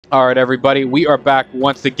All right, everybody, we are back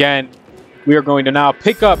once again. We are going to now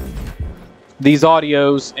pick up these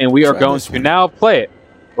audios, and we are going to now play it.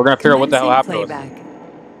 We're going to figure out what the hell happened to us.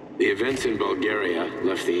 The events in Bulgaria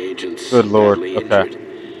left the agents Good Lord. badly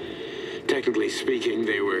injured. Technically speaking,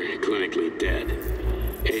 they were clinically dead.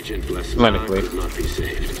 Agent Lesnar could not be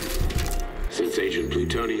saved. Since Agent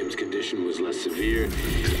Plutonium's condition was less severe,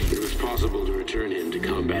 it was possible to return him to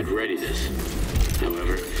combat readiness.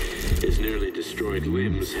 However, his nearly destroyed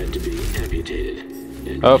limbs had to be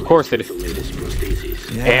amputated. Of course they did. The latest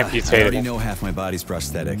prostheses. Yeah, amputated. I already know half my body's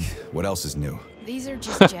prosthetic. What else is new? These are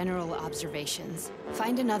just general observations.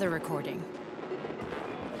 Find another recording.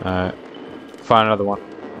 Alright. Find another one.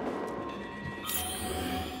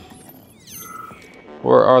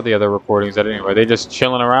 Where are the other recordings at anyway? Are they just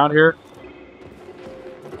chilling around here?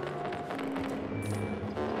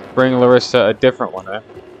 Bring Larissa a different one, eh?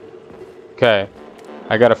 Okay.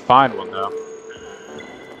 I gotta find one though.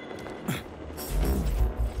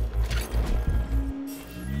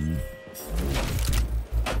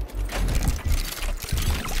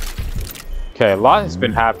 Okay, a lot has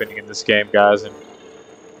been happening in this game, guys, and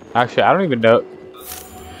actually, I don't even know.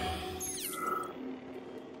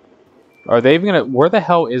 Are they even gonna? Where the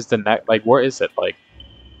hell is the next? Like, where is it? Like,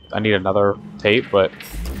 I need another tape, but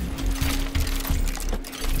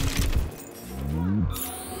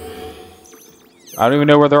I don't even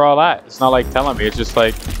know where they're all at. It's not like telling me. It's just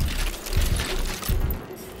like.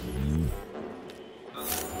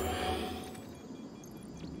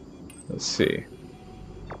 Let's see.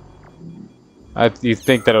 You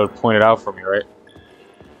think that it would point it out for me, right?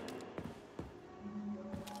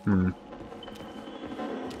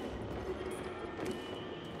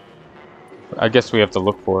 I guess we have to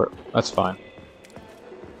look for it. That's fine.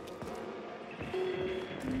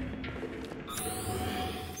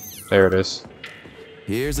 There it is.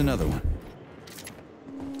 Here's another one.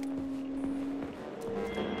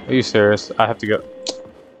 Are you serious? I have to go.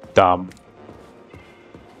 Dumb.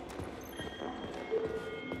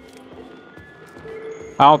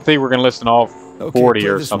 I don't think we're gonna listen to all 40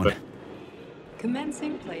 or something.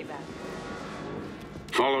 Commencing playback.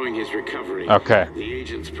 Following his recovery, the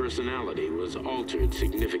agent's personality was altered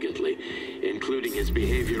significantly, including his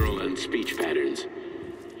behavioral and speech patterns.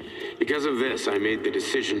 Because of this, I made the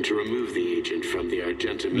decision to remove the agent from the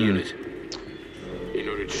Argentum unit. In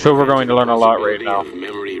order to we're going to learn a lot right now. Of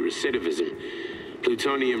memory recidivism,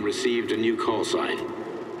 Plutonium received a new call sign,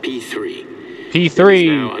 P3. P3 is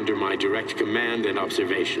now under my direct command and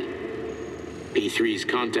observation. P3's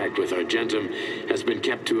contact with Argentum has been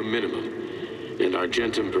kept to a minimum, and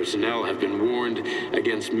Argentum personnel have been warned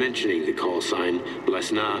against mentioning the call sign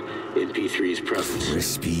Lesnar in P3's presence.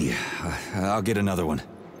 Crispy. I'll get another one.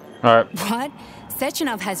 Alright. What?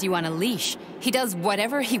 Sechenov has you on a leash. He does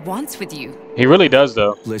whatever he wants with you. He really does,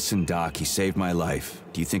 though. Listen, Doc, he saved my life.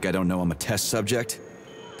 Do you think I don't know I'm a test subject?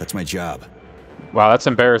 That's my job. Wow, that's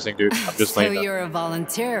embarrassing, dude. I'm just So you're a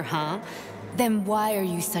volunteer, huh? Then why are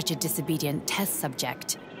you such a disobedient test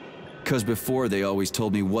subject? Because before they always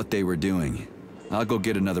told me what they were doing. I'll go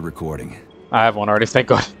get another recording. I have one already, thank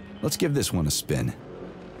God. Let's give this one a spin.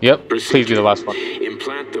 Yep, please be the last one.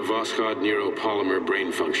 Implant the Voskhod neuropolymer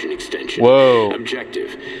brain function extension. Whoa.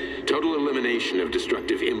 Objective: total elimination of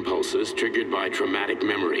destructive impulses triggered by traumatic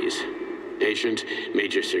memories. Patient: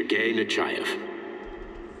 Major Sergei Nechayev.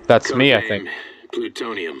 That's me, I think.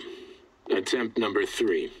 Plutonium. Attempt number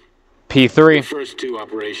 3. P3. The first 2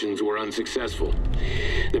 operations were unsuccessful.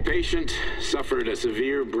 The patient suffered a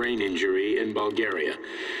severe brain injury in Bulgaria,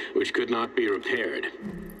 which could not be repaired.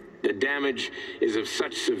 The damage is of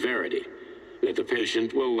such severity that the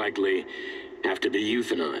patient will likely have to be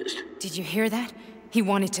euthanized. Did you hear that? He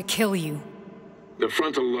wanted to kill you. The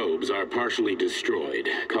frontal lobes are partially destroyed,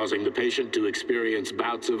 causing the patient to experience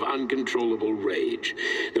bouts of uncontrollable rage.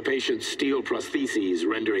 The patient's steel prostheses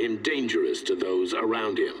render him dangerous to those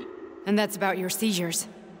around him. And that's about your seizures.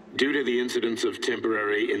 Due to the incidence of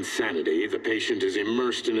temporary insanity, the patient is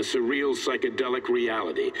immersed in a surreal psychedelic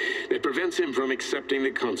reality that prevents him from accepting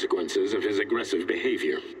the consequences of his aggressive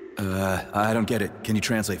behavior. I don't get it. Can you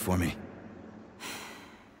translate for me?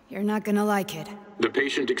 You're not gonna like it. The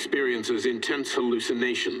patient experiences intense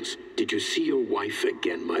hallucinations. Did you see your wife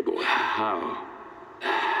again, my boy? How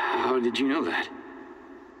did you know that?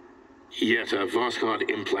 Yet a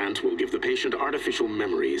Voskhod implant will give the patient artificial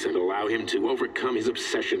memories and allow him to overcome his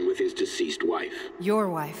obsession with his deceased wife. Your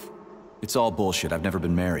wife. It's all bullshit. I've never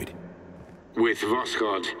been married. With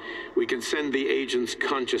Voskhod, we can send the agent's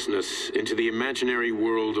consciousness into the imaginary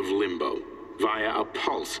world of limbo via a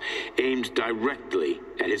pulse aimed directly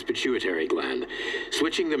at his pituitary gland,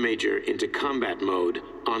 switching the Major into combat mode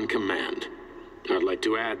on command. I'd like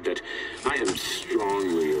to add that I am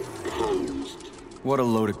strongly opposed. What a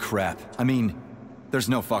load of crap. I mean, there's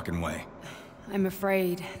no fucking way. I'm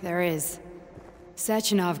afraid there is.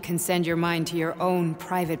 Sechenov can send your mind to your own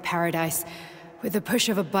private paradise with the push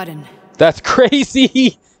of a button. That's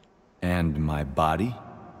crazy! And my body?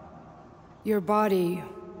 Your body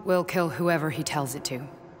will kill whoever he tells it to.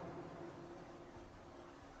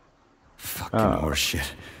 Fucking horseshit.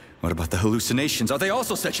 What about the hallucinations? Are they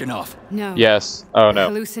also Sechenov? No. Yes. Oh no.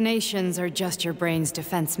 Hallucinations are just your brain's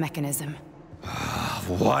defense mechanism.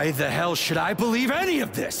 Why the hell should I believe any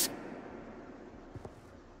of this?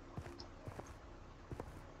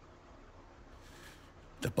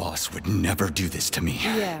 The boss would never do this to me.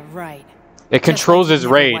 Yeah, right. It controls his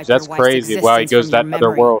rage. That's crazy. Wow, he goes to that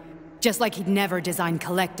other world. Just like he'd never designed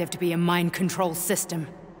Collective to be a mind control system.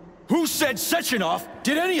 Who said Sechenov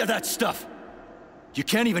did any of that stuff? You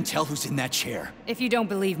can't even tell who's in that chair. If you don't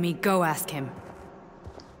believe me, go ask him.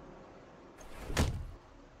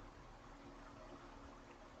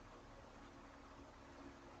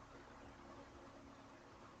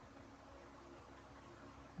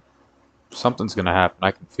 Something's gonna happen.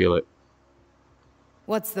 I can feel it.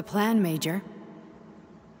 What's the plan, Major?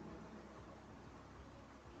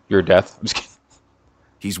 Your death. I'm just kidding.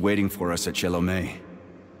 He's waiting for us at Chelomey.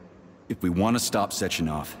 If we want to stop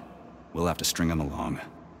Sechenov, we'll have to string him along.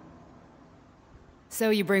 So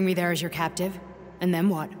you bring me there as your captive? And then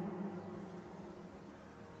what?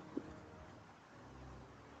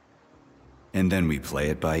 And then we play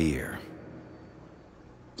it by ear.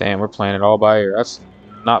 Damn, we're playing it all by ear. That's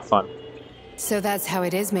not fun. So that's how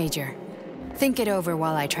it is, Major. Think it over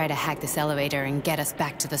while I try to hack this elevator and get us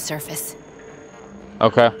back to the surface.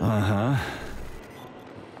 Okay. Uh-huh.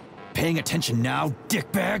 Paying attention now,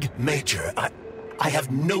 dickbag? Major, I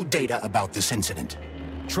have no data about this incident.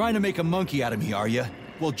 Trying to make a monkey out of me, are you?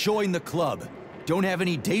 Well, join the club. Don't have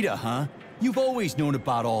any data, huh? You've always known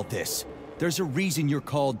about all this. There's a reason you're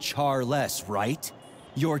called Charless, right?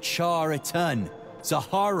 You're Char a ton.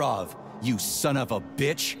 Zaharov, you son of a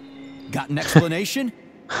bitch. Got an explanation?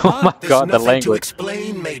 Oh my God, the There's nothing to language.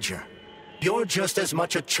 explain, Major. You're just as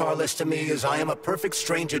much a Charless to me as I am a perfect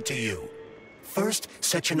stranger to you. First,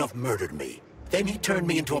 Sechenov murdered me. Then he turned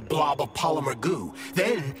me into a blob of polymer goo.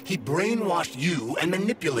 Then he brainwashed you and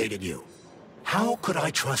manipulated you. How could I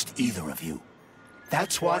trust either of you?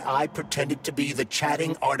 That's why I pretended to be the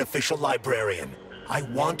chatting artificial librarian. I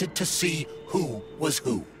wanted to see who was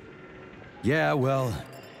who. Yeah, well,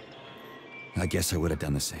 I guess I would have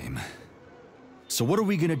done the same. So what are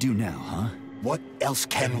we gonna do now, huh? What else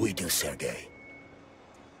can we do, Sergei?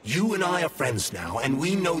 You and I are friends now, and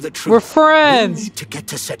we know the truth. We're friends! We need to get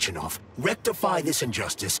to Sechenov, rectify this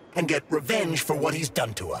injustice, and get revenge for what he's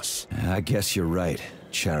done to us. I guess you're right,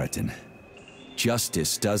 Chariton.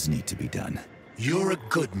 Justice does need to be done. You're a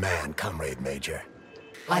good man, Comrade Major.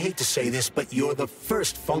 I hate to say this, but you're the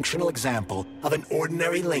first functional example of an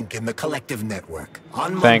ordinary link in the Collective network.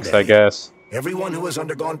 On Monday, Thanks, I guess. everyone who has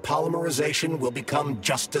undergone polymerization will become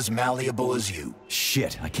just as malleable as you.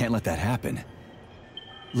 Shit, I can't let that happen.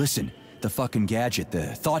 Listen, the fucking gadget, the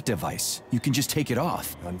thought device, you can just take it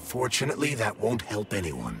off. Unfortunately, that won't help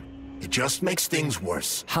anyone. It just makes things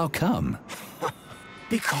worse. How come?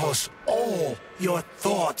 Because all your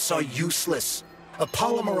thoughts are useless. A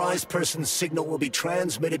polymerized person's signal will be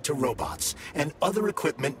transmitted to robots and other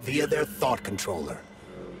equipment via their thought controller.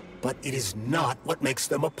 But it is not what makes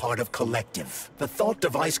them a part of Collective. The thought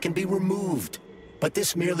device can be removed, but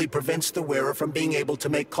this merely prevents the wearer from being able to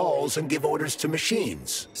make calls and give orders to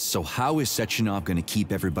machines. So how is Sechenov gonna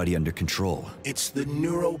keep everybody under control? It's the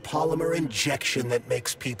neuropolymer injection that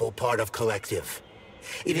makes people part of Collective.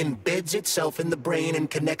 It embeds itself in the brain and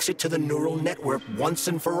connects it to the neural network once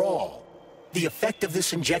and for all. The effect of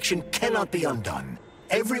this injection cannot be undone.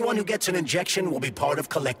 Everyone who gets an injection will be part of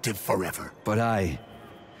Collective forever. But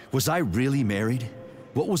was I really married?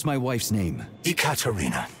 What was my wife's name?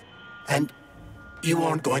 Ekaterina. And you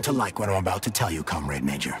aren't going to like what I'm about to tell you, Comrade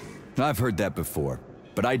Major. I've heard that before,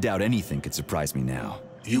 but I doubt anything could surprise me now.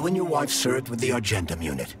 You and your wife served with the Argentum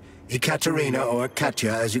unit. Ekaterina, or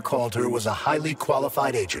Katya as you called her, was a highly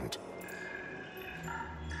qualified agent.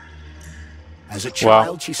 As a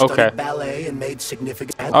child, she studied ballet and made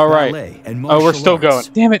significant... All right. Ballet and Oh, we're still martial arts.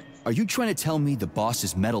 going. Damn it. Are you trying to tell me the boss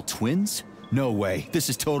is metal twins? No way. This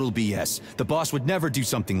is total BS. The boss would never do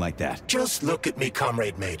something like that. Just look at me,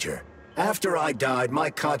 Comrade Major. After I died, my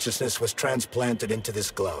consciousness was transplanted into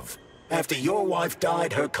this glove. After your wife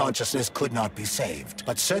died, her consciousness could not be saved.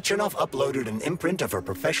 But Sechenov uploaded an imprint of her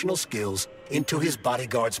professional skills into his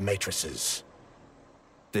bodyguard's matrices.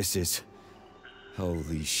 This is...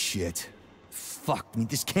 Holy shit. Fuck me,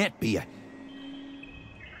 this can't be a...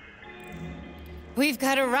 We've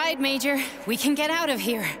got a ride, Major. We can get out of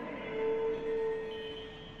here.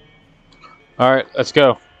 All right, let's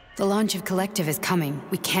go. The launch of Collective is coming.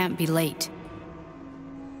 We can't be late.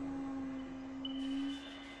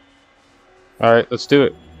 All right, let's do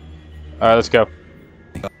it. All right, let's go.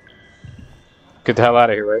 Get the hell out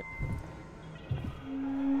of here, right?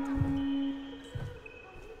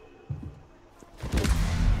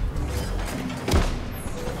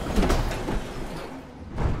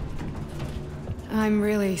 I'm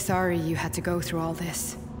really sorry you had to go through all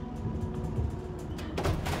this.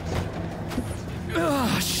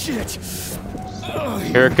 Ah, shit!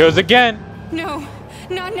 Here it goes again. No,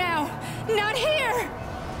 not now. Not here!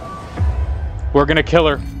 We're gonna kill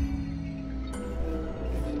her.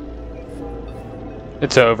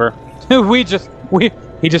 It's over.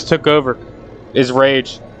 He just took over. His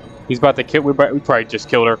rage. He's about to kill. We probably just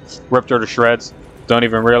killed her, ripped her to shreds. Don't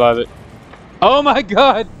even realize it. Oh my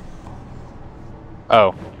god!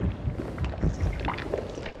 Oh.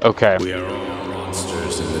 Okay. We are all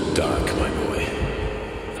monsters in the dark, my boy.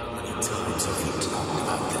 How many times have we talked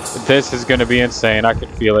about this? This is gonna be insane. I can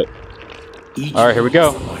feel it. Each all right, here we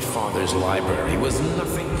go. My father's library was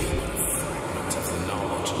nothing but a fragment of the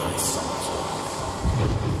knowledge I sought.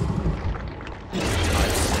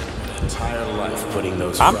 I've spent my entire life putting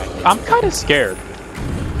those fragments. I'm kind of scared.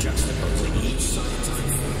 Juxtaposing each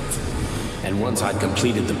scientific fact. And once I'd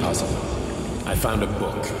completed the puzzle, I found a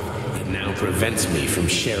book that now prevents me from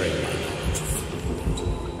sharing my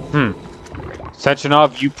knowledge.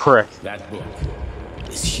 Sechenov, you prick. That book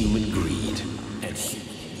is human greed and human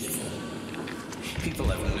evil. People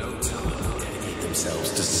have no time to dedicate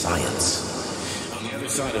themselves to science. On the other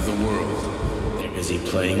side of the world, they're busy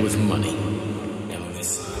playing with money. And on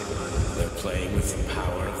this side, they're playing with the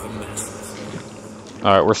power of the masses.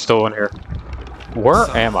 Alright, we're still in here. Where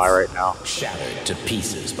am I right now? Shattered to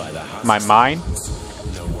pieces by the my mind?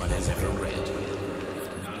 No one has ever read.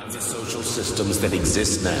 None of the social systems that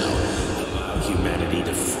exist now allow humanity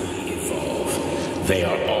to fully evolve. They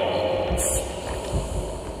are all.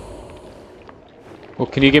 Well,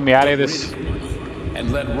 can you get me out of this?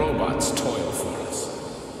 And let robots toil for us.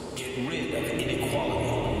 Get rid of inequality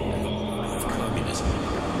and the lie of communism.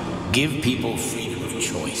 Give people freedom of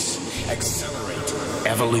choice. Accelerate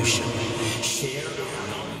evolution. Share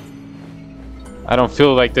knowledge. I don't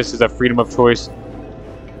feel like this is a freedom of choice.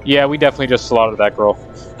 Yeah, we definitely just slaughtered that girl.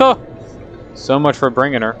 Huh. So much for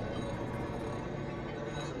bringing her.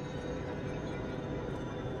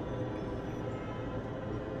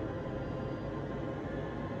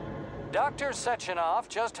 Dr. Sechenov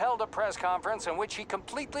just held a press conference in which he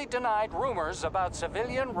completely denied rumors about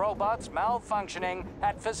civilian robots malfunctioning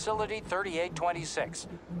at Facility 3826.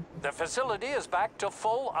 The facility is back to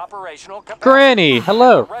full operational capacity. Granny,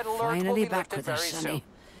 hello. Red alert Finally will be back lifted with us, very Sonny. soon.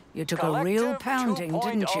 You took a real pounding,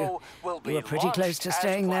 didn't you? will You were be pretty close launched to as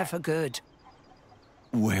staying there planned. for good.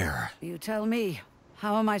 Where? You tell me.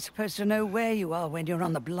 How am I supposed to know where you are when you're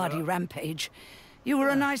on the bloody rampage? You were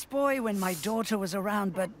a nice boy when my daughter was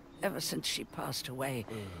around, but ever since she passed away,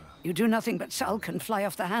 you do nothing but sulk and fly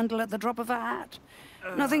off the handle at the drop of a hat.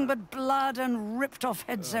 Nothing but blood and ripped off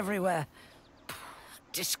heads everywhere.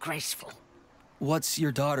 Disgraceful. What's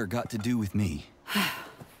your daughter got to do with me?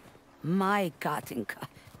 My Katinka.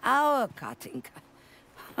 Our Katinka.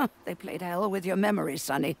 They played hell with your memory,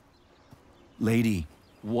 Sonny. Lady,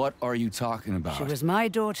 what are you talking about? She was my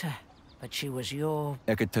daughter, but she was your...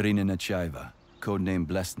 Ekaterina Nechaeva, codename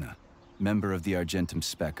Blesna, member of the Argentum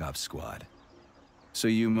Spec Ops squad. So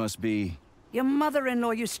you must be... Your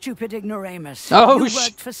mother-in-law, you stupid ignoramus. Oh, you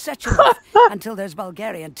worked for Sechenov until those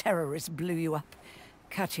Bulgarian terrorists blew you up.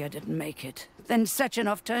 Katya didn't make it. Then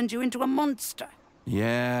Sechenov turned you into a monster.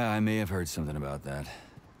 Yeah, I may have heard something about that.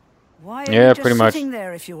 Why are Yeah, you just pretty much. sitting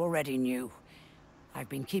there if you already knew? I've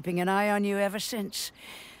been keeping an eye on you ever since.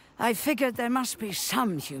 I figured there must be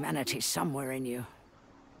some humanity somewhere in you.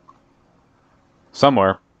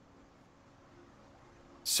 Somewhere.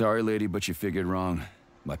 Sorry, lady, but you figured wrong.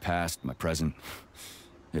 My past, my present,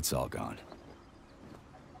 it's all gone.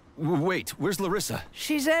 Wait, where's Larissa?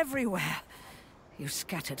 She's everywhere. You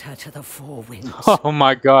scattered her to the four winds. Oh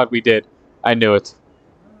my god, we did. I knew it.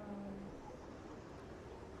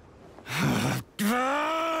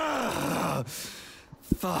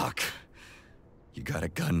 Fuck. You got a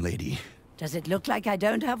gun, lady. Does it look like I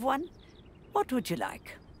don't have one? What would you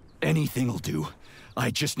like? Anything'll do.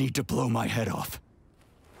 I just need to blow my head off.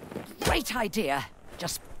 Great idea.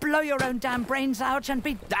 Just blow your own damn brains out and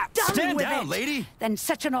be done stand with down, it. lady. Then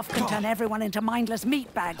Sechenov can turn everyone into mindless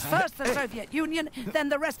meatbags. First the Soviet Union, then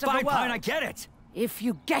the rest of the world. Fine, I get it. If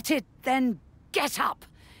you get it, then get up.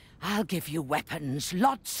 I'll give you weapons,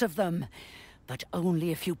 lots of them. But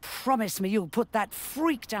only if you promise me you'll put that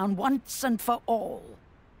freak down once and for all.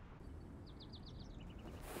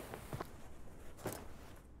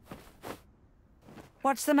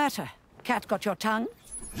 What's the matter? Cat got your tongue?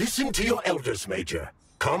 Listen to your elders, Major.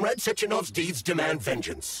 Comrade Sechenov's deeds demand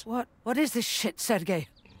vengeance. What is this shit, Sergei?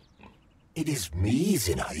 It is me,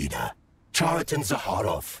 Zinaida. Chariton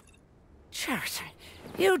Zaharov. Chariton,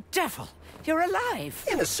 you devil! You're alive!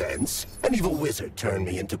 In a sense, an evil wizard turned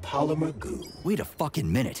me into polymer goo. Wait a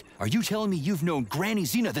fucking minute. Are you telling me you've known Granny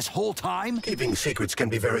Zena this whole time? Keeping secrets can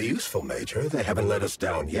be very useful, Major. They haven't let us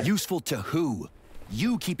down yet. Useful to who?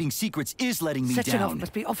 You keeping secrets is letting me Sechenov down.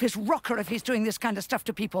 must be off his rocker if he's doing this kind of stuff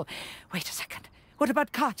to people. Wait a second. What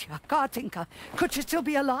about Katya, Kartinka? Could she still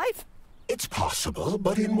be alive? It's possible,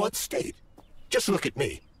 but in what state? Just look at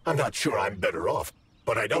me. I'm not sure I'm better off,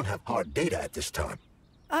 but I don't have hard data at this time.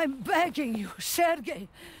 I'm begging you, Sergei.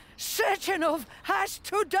 Sechenov has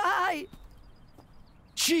to die!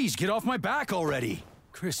 Jeez, get off my back already!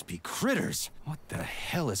 Crispy critters! What the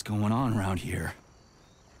hell is going on around here?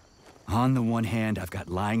 On the one hand, I've got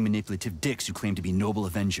lying, manipulative dicks who claim to be noble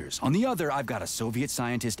avengers. On the other, I've got a Soviet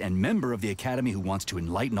scientist and member of the Academy who wants to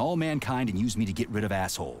enlighten all mankind and use me to get rid of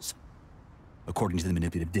assholes. According to the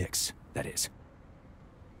manipulative dicks, that is.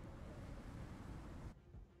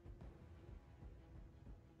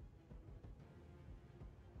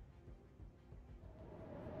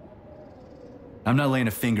 I'm not laying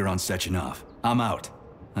a finger on Sechenov. I'm out.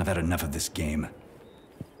 I've had enough of this game.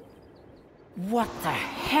 What the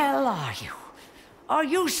hell are you? Are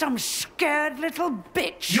you some scared little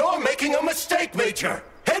bitch? You're making a mistake, Major!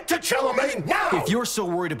 Head to Chelomane now! If you're so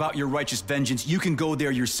worried about your righteous vengeance, you can go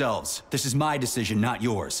there yourselves. This is my decision, not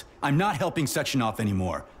yours. I'm not helping Sechenov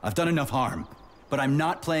anymore. I've done enough harm. But I'm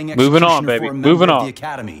not playing Moving on, executioner baby. for a member Moving of on. the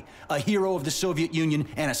Academy, a hero of the Soviet Union,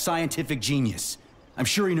 and a scientific genius. I'm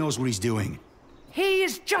sure he knows what he's doing. He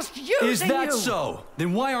is just using you! Is that so?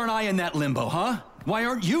 Then why aren't I in that limbo, huh? Why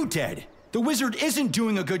aren't you dead? The wizard isn't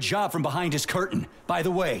doing a good job from behind his curtain. By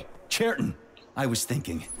the way, Chariton, I was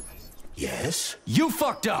thinking. Yes? You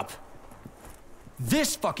fucked up!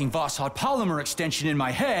 This fucking Voskhod polymer extension in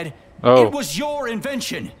my head, Oh. it was your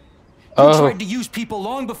invention! You Oh. tried to use people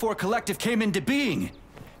long before Collective came into being.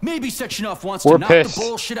 Maybe Sechenov wants We're to knock pissed. the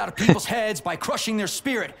bullshit out of people's heads by crushing their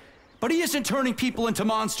spirit, but he isn't turning people into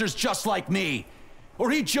monsters just like me. Or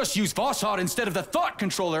he'd just use Voskhod instead of the thought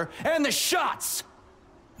controller and the shots!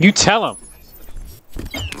 You tell him.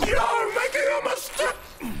 You're making a mistake!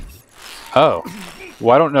 Oh.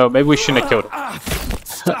 Well, I don't know. Maybe we shouldn't have killed him.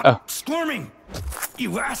 Stop squirming,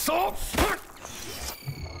 you asshole!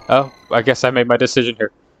 Oh, I guess I made my decision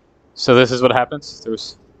here. So this is what happens?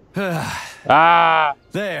 There's... Ah!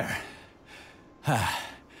 There.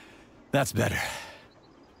 That's better.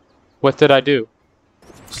 What did I do?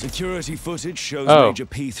 Security footage shows Oh. Major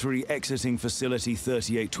P3 exiting facility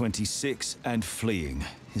 3826 and fleeing.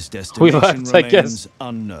 His We destination left, I guess. remains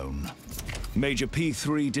unknown. Major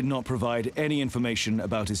P3 did not provide any information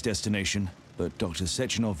about his destination, but Dr.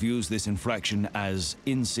 Sechenov views this infraction as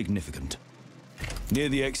insignificant. Near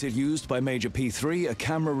the exit used by Major P3, a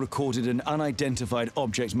camera recorded an unidentified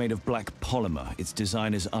object made of black polymer. Its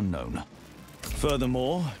design is unknown.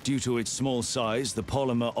 Furthermore, due to its small size, the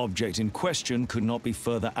polymer object in question could not be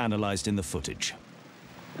further analyzed in the footage.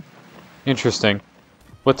 Interesting.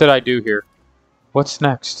 What did I do here? What's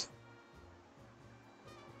next?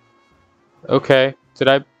 Okay.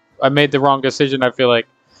 I made the wrong decision, I feel like.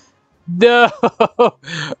 No!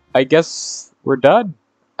 I guess we're done.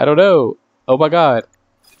 I don't know. Oh my god.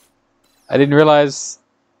 I didn't realize...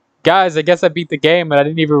 Guys, I guess I beat the game and I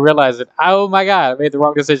didn't even realize it. Oh my god, I made the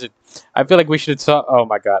wrong decision. I feel like we should have... Oh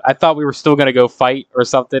my god. I thought we were still going to go fight or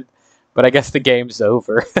something. But I guess the game's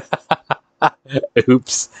over.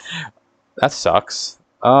 Oops. That sucks.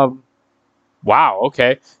 Wow,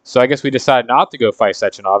 okay. So I guess we decided not to go fight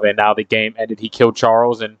Sechenov, and now the game ended. He killed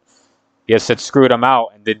Charles, and he just said screwed him out,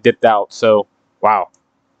 and then dipped out. So, wow.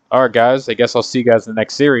 Alright, guys. I guess I'll see you guys in the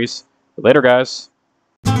next series. Later, guys.